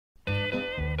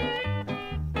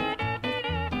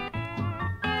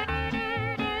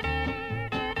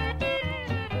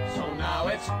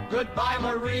Goodbye,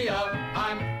 Maria,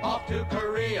 I'm off to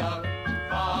Korea,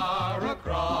 far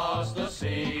across the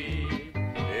sea.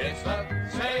 It's the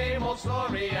same old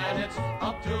story, and it's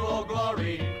up to Old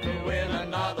Glory to win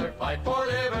another fight for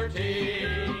liberty.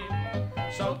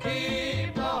 So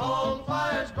keep the home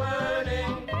fires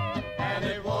burning, and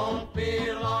it won't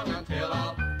be long until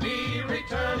I'll be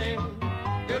returning.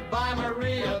 Goodbye,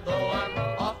 Maria, though I'm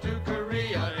off to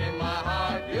Korea, in my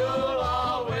heart you'll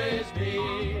always be.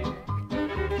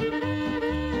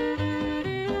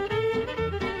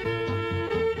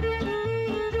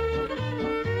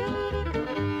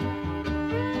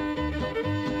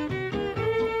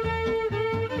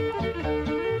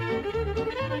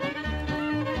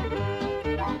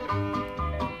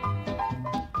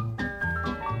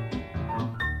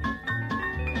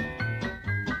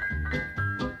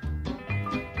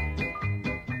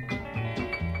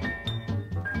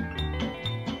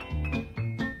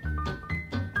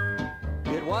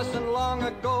 It wasn't long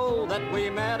ago that we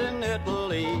met in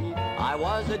Italy. I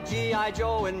was a G.I.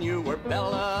 Joe and you were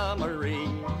Bella Marie.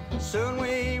 Soon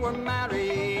we were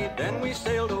married, then we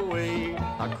sailed away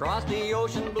across the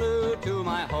ocean blue to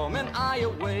my home in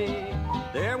Iowa.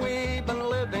 There we've been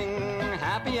living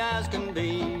happy as can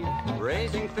be,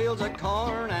 raising fields of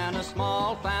corn and a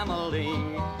small family.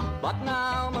 But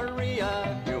now,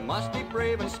 Maria, you must be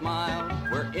brave and smile.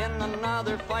 We're in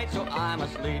another fight, so I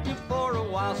must leave you for a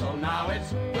while. So now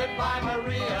it's Goodbye,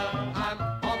 Maria, I'm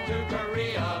off to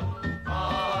Korea,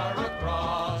 far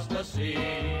across the sea.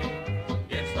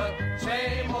 It's the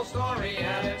same old story,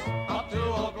 and